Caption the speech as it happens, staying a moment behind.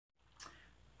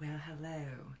Well, hello,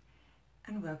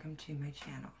 and welcome to my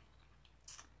channel.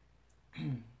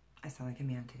 I sound like a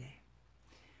man today.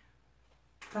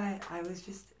 But I was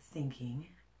just thinking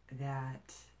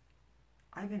that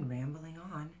I've been rambling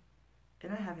on,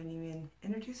 and I haven't even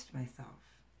introduced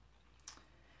myself.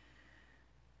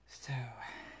 So,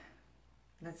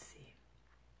 let's see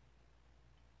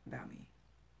about me.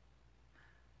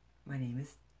 My name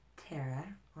is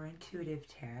Tara, or Intuitive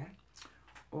Tara,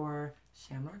 or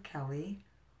Shamrock Kelly,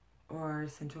 or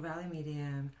Central Valley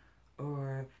Medium,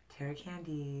 or Tara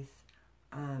Kandece,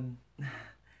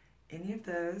 any of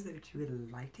those that you would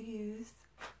like to use,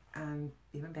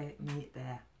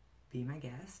 be my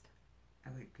guest. I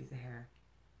like a piece of hair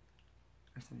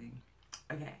or something.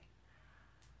 Okay.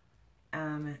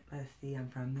 Let's see. I'm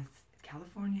from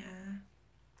California.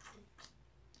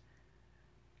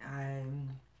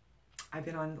 I've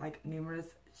been on like numerous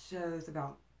shows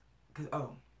about.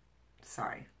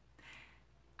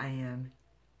 I am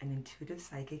an intuitive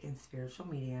psychic and spiritual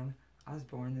medium. I was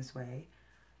born this way.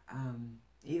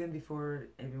 Even before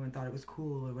everyone thought it was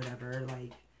cool or whatever,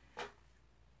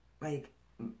 like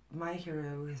my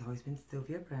hero has always been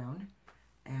Sylvia Brown,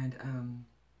 and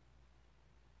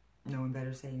no one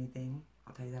better say anything.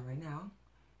 I'll tell you that right now.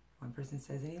 If one person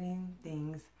says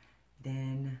things,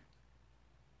 then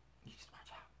you just watch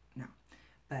out. No,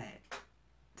 but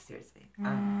seriously,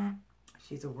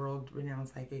 she's a world-renowned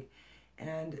psychic,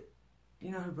 and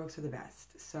you know her books are the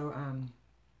best. So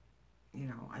you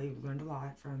know, I learned a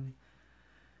lot from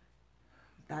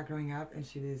that growing up, and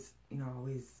she was, you know,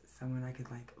 always someone I could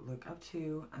like look up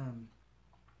to,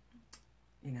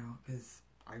 you know, because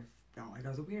I felt like I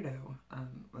was a weirdo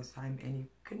most of the time, and you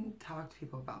couldn't talk to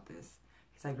people about this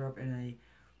because I grew up in a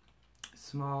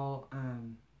small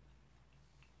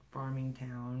farming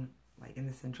town, like in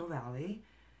the Central Valley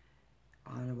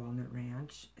on a walnut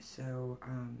ranch. So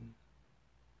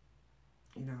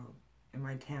you know, in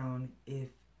my town, if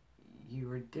you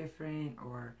were different,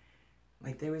 or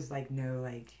like there was like no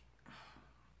like,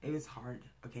 it was hard.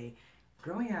 Okay,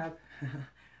 growing up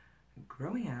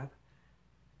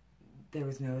there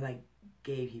was no like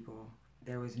gay people,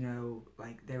 there was no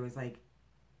like, I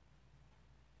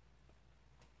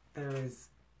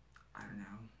don't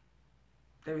know,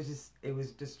 it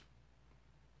was just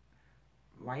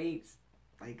white,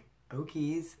 like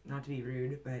Okies, not to be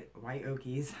rude, but white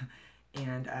Okies,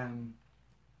 and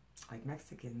like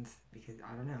Mexicans, because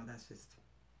I don't know, that's just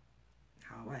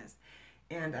how it was.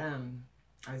 And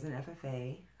I was in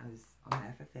FFA. I was on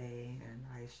the FFA, and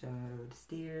I showed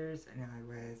steers, and I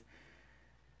was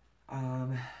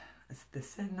the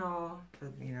Sentinel,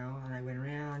 you know, and I went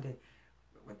around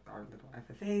with our little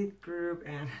FFA group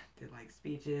and did like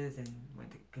speeches and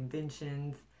went to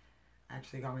conventions. I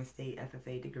actually got my state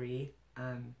FFA degree.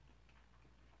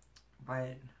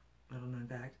 But little known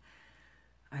fact,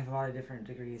 I have a lot of different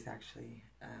degrees actually.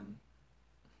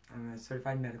 I'm a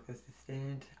certified medical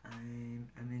assistant. I'm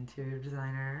an interior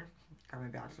designer. Got my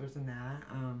bachelor's in that.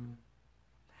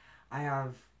 I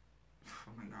have,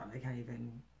 oh my god, I can't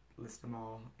even list them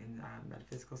all, in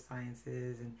metaphysical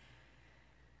sciences, and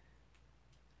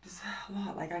just a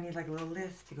lot. Like I need like a little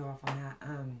list to go off on that.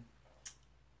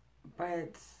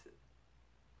 But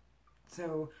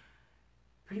so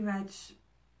pretty much,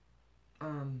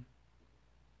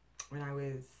 when I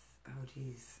was, oh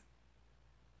geez,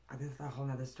 this is a whole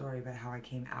nother story about how I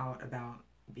came out about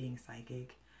being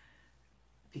psychic,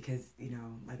 because, you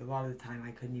know, like a lot of the time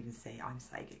I couldn't even say I'm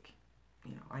psychic.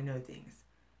 You know, I know things.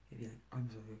 They'd be like, I'm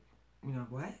psychic. You know,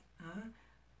 what? Huh?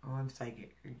 Oh, I'm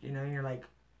psychic. You know, and you're like,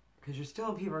 because you're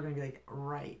still, people are going to be like,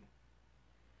 right.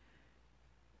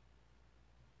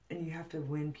 And you have to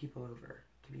win people over,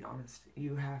 to be honest.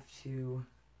 You have to,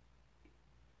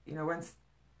 you know,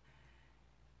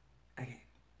 okay.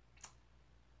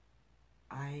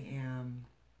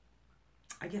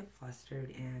 I get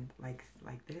flustered and like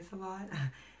this a lot,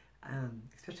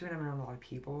 especially when I'm around a lot of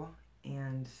people,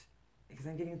 and because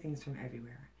I'm getting things from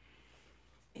everywhere.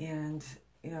 And,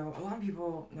 you know, a lot of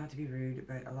people, not to be rude,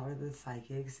 but a lot of the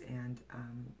psychics and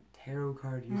tarot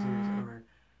card users or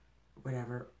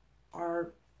whatever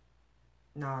are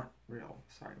not real.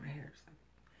 Sorry, my hair is like,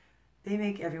 they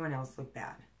make everyone else look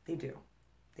bad. They do.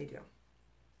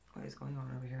 What is going on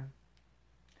over here?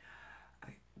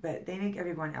 Okay. But they make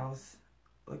everyone else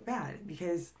look bad,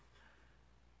 because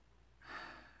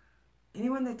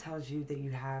anyone that tells you that you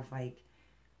have like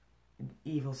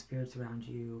evil spirits around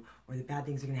you, or that bad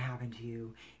things are going to happen to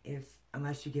you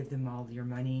unless you give them all your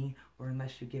money, or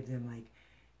unless you give them like,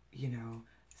 you know,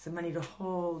 some money to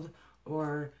hold,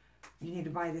 or you need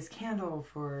to buy this candle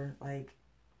for like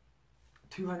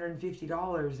 $250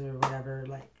 or whatever,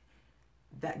 like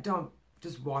that, don't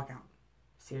just walk out.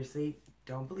 Seriously,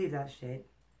 don't believe that shit,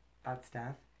 that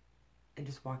stuff, and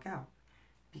just walk out.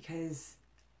 Because,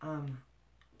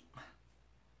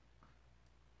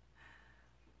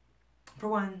 for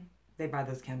one, they buy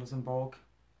those candles in bulk.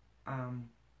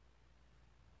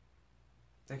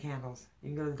 They're candles. You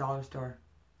can go to the dollar store.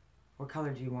 What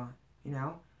color do you want? You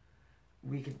know?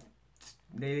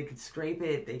 They could scrape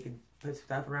it, they could put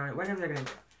stuff around it, whatever they're gonna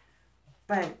do.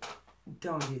 But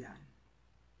don't do that.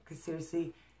 Because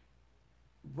seriously,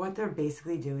 what they're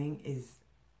basically doing is,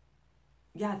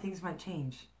 yeah, things might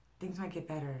change. Things might get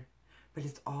better. But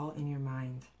it's all in your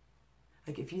mind.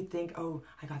 Like, if you think, oh,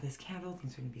 I got this candle,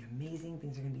 things are going to be amazing,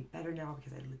 things are going to be better now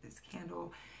because I lit this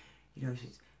candle, you know,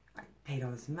 I paid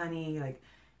all this money, like,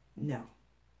 no.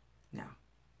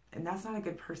 And that's not a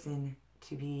good person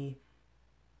to be,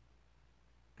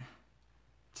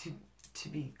 to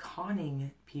be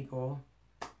conning people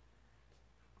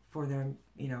for their,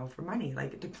 you know, for money,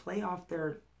 like, to play off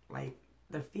their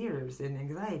fears and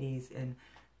anxieties, and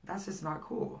that's just not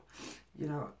cool. You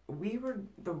know, we were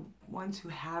the ones who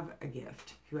have a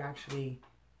gift, who actually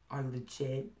are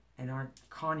legit and aren't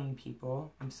conning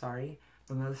people. I'm sorry.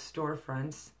 But most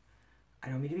storefronts, I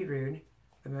don't mean to be rude,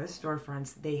 but most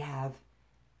storefronts, they have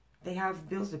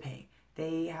bills to pay.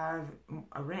 They have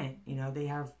a rent, you know, they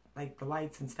have like the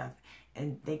lights and stuff.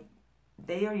 And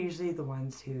they are usually the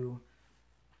ones who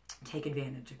take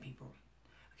advantage of people.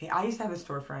 Okay, I used to have a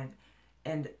storefront,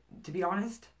 and to be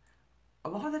honest, a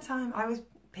lot of the time I was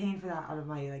paying for that out of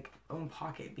my like own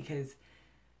pocket, because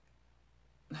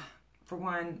for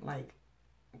one, like,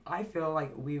 I feel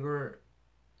like we were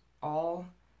all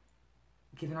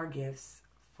given our gifts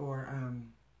for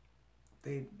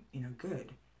the, you know,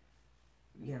 good.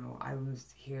 You know, I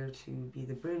was here to be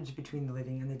the bridge between the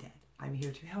living and the dead. I'm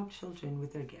here to help children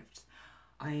with their gifts.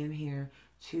 I am here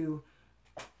to,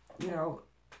 you know,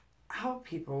 help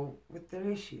people with their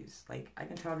issues. Like, I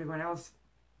can tell everyone else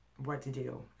what to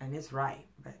do, and it's right,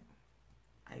 but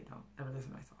I don't ever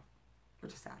listen to myself,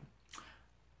 which is sad.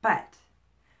 But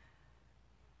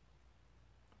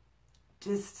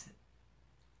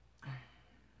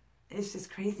it's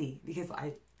just crazy, because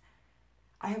I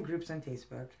have groups on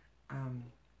Facebook,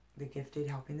 the Gifted,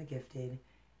 Helping the Gifted,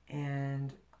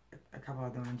 and a couple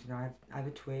other ones. You know, I have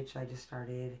a Twitch I just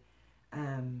started.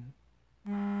 I've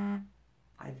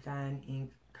done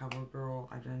Ink Cover Girl.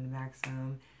 I've done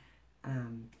Maxim.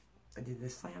 I did the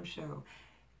Slam Show.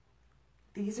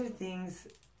 These are things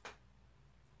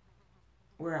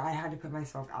where I had to put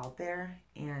myself out there,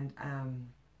 and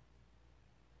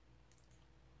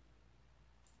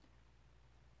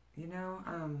you know,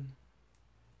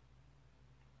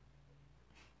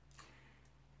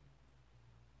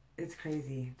 it's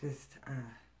crazy. Just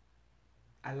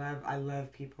I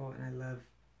love people, and I love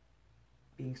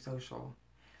being social.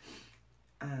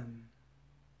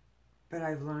 But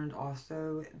I've learned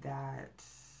also that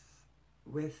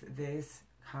with this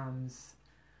comes,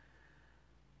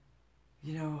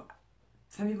 you know,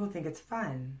 some people think it's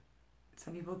fun.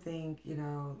 Some people think, you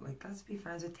know, like, let's be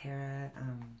friends with Tara.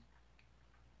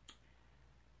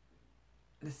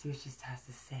 Let's see what she has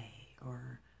to say,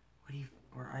 or what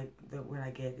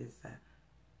I get is that,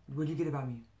 what do you get about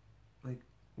me? Like,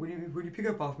 what do you pick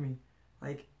up off me?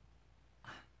 Like,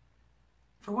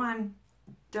 for one,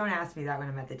 don't ask me that when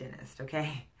I'm at the dentist,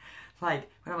 okay? Like,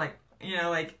 when I'm like, you know,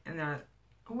 like, and they're like,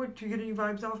 oh, what, do you get any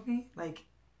vibes off me? Like,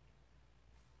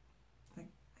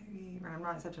 maybe when I'm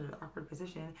not in such an awkward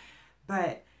position.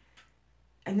 But,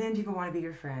 and then people want to be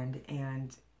your friend,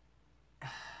 and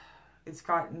it's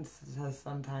gotten to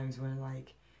sometimes when,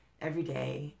 like, every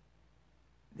day,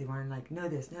 they want to, like, know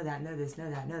this, know that, know this, know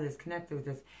that, know this, connect with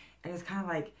this. And it's kind of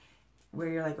like, where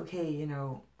you're like, okay, you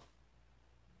know,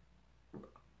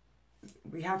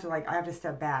 we have to, like, I have to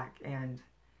step back and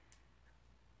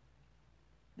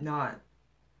not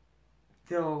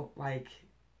feel like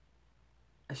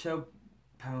a show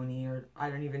pony, or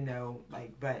I don't even know,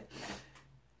 like, but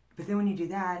then when you do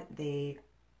that, they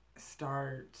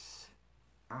start,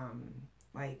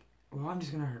 like, well, I'm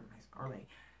just gonna hurt myself, or like,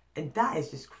 and that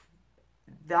is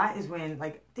when,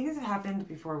 like, things have happened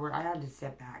before where I had to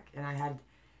step back, and I had,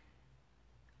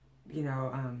 you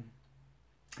know,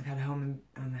 I've had a home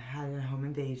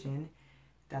invasion.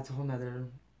 That's a whole nother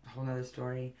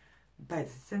story. But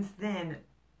since then,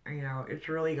 you know, it's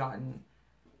really gotten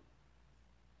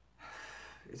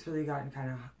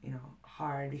kind of, you know,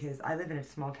 hard, because I live in a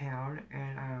small town,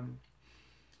 and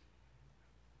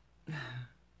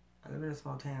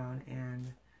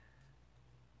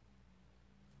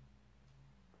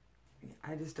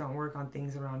I just don't work on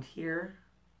things around here,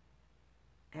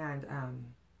 and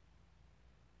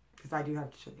because I do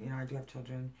have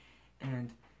children,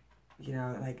 And, you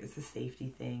know, like, it's a safety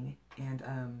thing. And,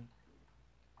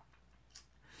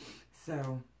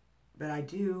 so, but I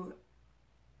do,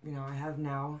 you know, I have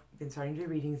now been starting to do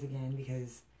readings again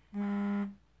because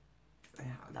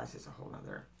that's just a whole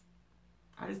nother,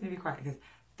 I just need to be quiet because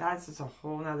that's just a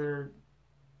whole nother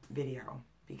video,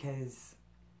 because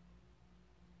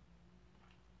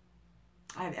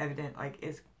I have evident, like,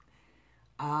 it's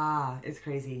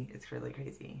crazy. It's really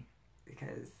crazy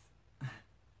because,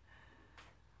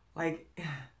 like,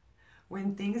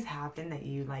 when things happen that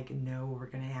you, like, know were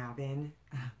gonna happen,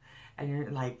 and you're,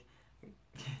 like,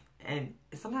 and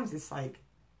sometimes it's, like,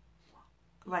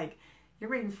 you're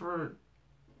waiting for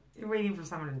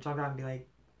someone to jump out and be like,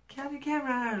 "Have your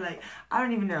camera," or, like, I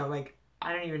don't even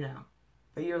know,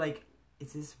 but you're like,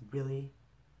 is this really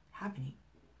happening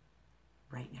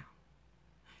right now?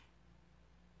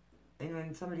 And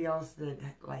when somebody else that,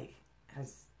 like,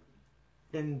 has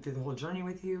been through the whole journey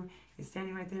with you is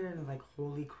standing right there and like,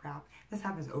 holy crap, this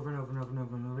happens over and over and over and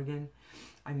over and over again.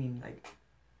 I mean, like,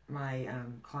 my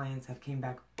clients have came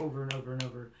back over and over and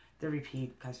over. They're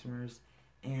repeat customers,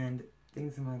 and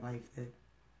things in my life that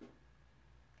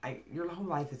your whole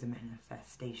life is a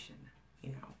manifestation,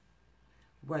 you know.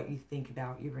 What you think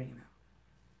about, you bring about.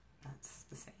 That's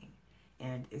the saying.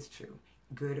 And it's true,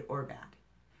 good or bad.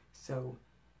 So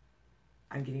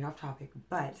I'm getting off topic,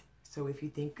 but so if you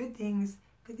think good things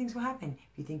will happen.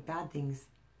 If you think bad things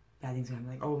will happen.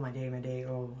 Like, oh, my day,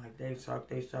 oh, like, they suck.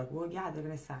 Well, yeah, they're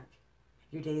gonna suck.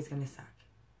 Your day is gonna suck.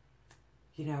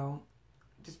 You know,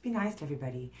 just be nice to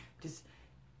everybody. Just,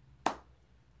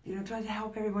 you know, try to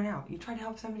help everyone out. You try to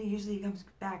help somebody, usually it comes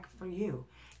back for you.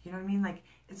 You know what I mean? Like,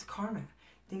 it's karma.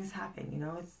 Things happen, you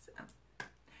know? It's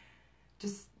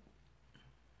just,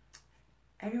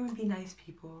 everyone be nice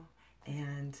people,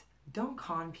 and don't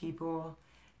con people.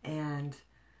 And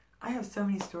I have so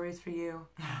many stories for you.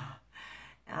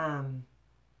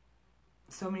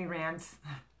 So many rants,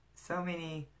 so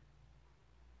many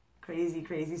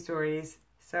crazy stories.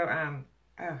 So,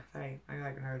 oh, sorry, my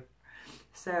back hurt.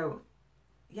 So,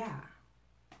 yeah.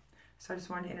 So I just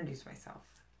wanted to introduce myself.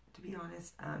 To be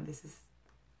honest, this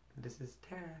is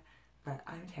Tara, but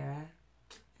I'm Tara,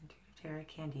 Intuitive Tara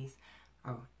Kandece.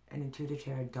 Oh, and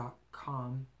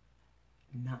intuitivetara.com,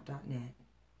 not .net.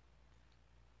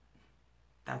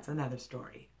 That's another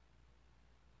story.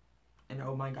 And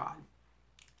oh my God.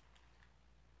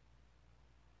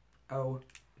 Oh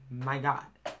my God.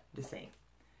 Just saying.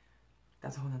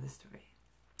 That's a whole nother story.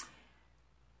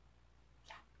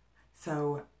 Yeah.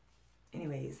 So,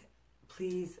 anyways,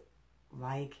 please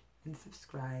like and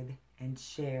subscribe and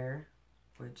share,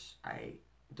 which I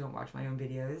don't watch my own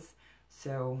videos.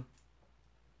 So,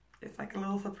 it's like a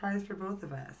little surprise for both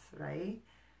of us, right?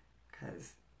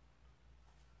 Because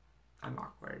I'm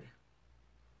awkward.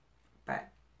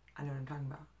 But I know what I'm talking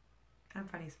about. And I'm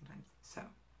funny sometimes. So,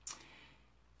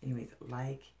 anyways,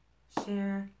 like,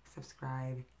 share,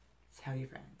 subscribe, tell your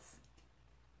friends.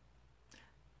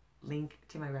 Link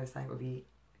to my website will be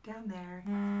down there.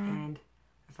 And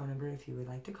a phone number if you would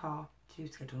like to call to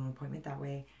schedule an appointment that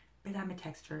way. But I'm a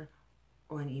texter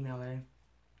or an emailer.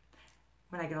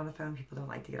 When I get on the phone, people don't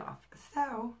like to get off.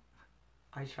 So,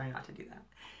 I try not to do that.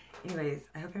 Anyways,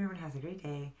 I hope everyone has a great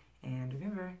day. And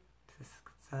remember to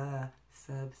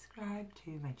subscribe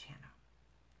to my channel.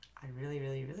 I really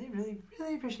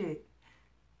appreciate it.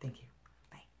 Thank you.